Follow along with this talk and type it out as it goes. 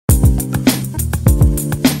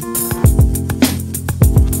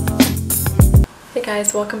Hey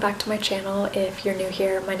guys, welcome back to my channel. If you're new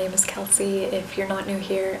here, my name is Kelsey. If you're not new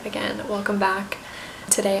here, again, welcome back.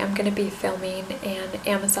 Today I'm going to be filming an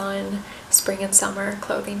Amazon spring and summer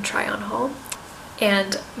clothing try-on haul.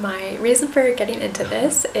 And my reason for getting into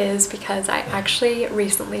this is because I actually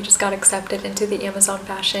recently just got accepted into the Amazon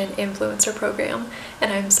Fashion Influencer Program,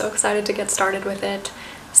 and I'm so excited to get started with it.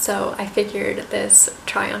 So I figured this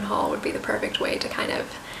try-on haul would be the perfect way to kind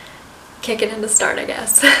of kick it into start, I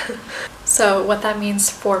guess. So what that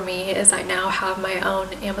means for me is I now have my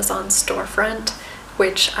own Amazon storefront,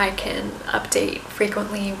 which I can update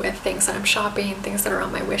frequently with things that I'm shopping, things that are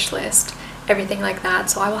on my wish list, everything like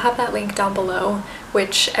that. So I will have that link down below,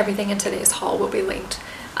 which everything in today's haul will be linked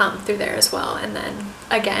through there as well. And then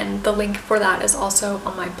again, the link for that is also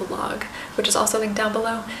on my blog, which is also linked down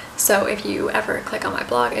below. So if you ever click on my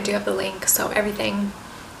blog, I do have the link, so everything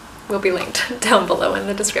will be linked down below in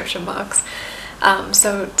the description box.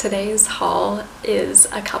 So today's haul is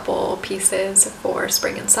a couple pieces for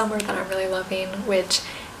spring and summer that I'm really loving, which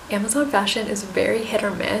Amazon Fashion is very hit or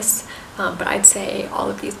miss, but I'd say all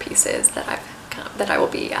of these pieces that I will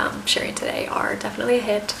be sharing today are definitely a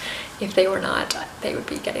hit. If they were not, they would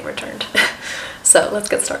be getting returned. So let's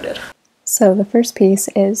get started. So the first piece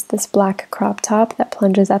is this black crop top that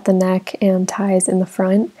plunges at the neck and ties in the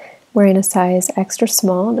front, wearing a size extra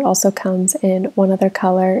small, and it also comes in one other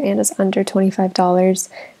color and is under $25.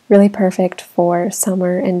 Really perfect for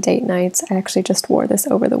summer and date nights. I actually just wore this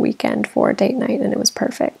over the weekend for a date night and it was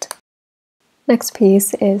perfect. Next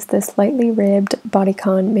piece is this lightly ribbed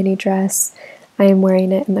bodycon mini dress. I am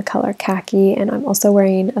wearing it in the color khaki, and I'm also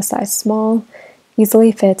wearing a size small.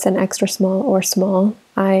 Easily fits an extra small or small.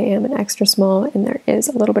 I am an extra small and there is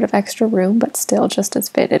a little bit of extra room, but still just as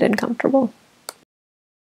fitted and comfortable.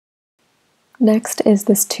 Next is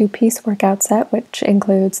this two-piece workout set, which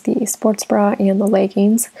includes the sports bra and the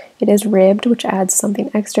leggings. It is ribbed, which adds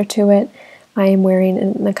something extra to it. I am wearing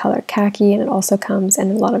it in the color khaki, and it also comes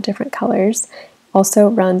in a lot of different colors. Also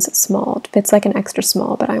runs small. It fits like an extra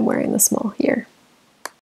small, but I'm wearing the small here.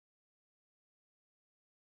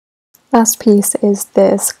 Last piece is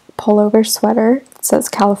this pullover sweater. It says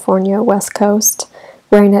California West Coast.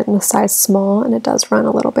 Wearing it in a size small, and it does run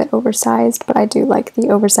a little bit oversized, but I do like the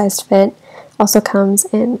oversized fit. Also comes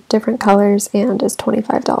in different colors and is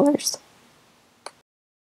 $25.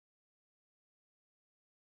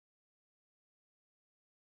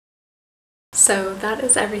 So that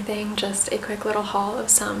is everything, just a quick little haul of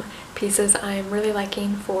some pieces I'm really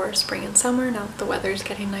liking for spring and summer now that the weather's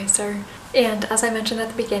getting nicer. And as I mentioned at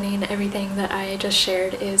the beginning, everything that I just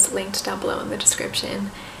shared is linked down below in the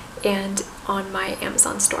description and on my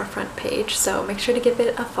Amazon storefront page, so make sure to give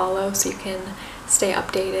it a follow so you can stay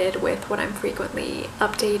updated with what I'm frequently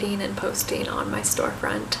updating and posting on my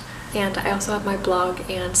storefront. And I also have my blog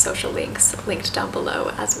and social links linked down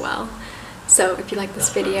below as well. So if you like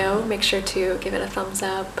this video, make sure to give it a thumbs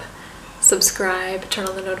up, subscribe, turn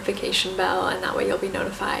on the notification bell, and that way you'll be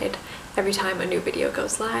notified every time a new video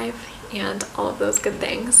goes live and all of those good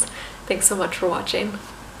things. Thanks so much for watching.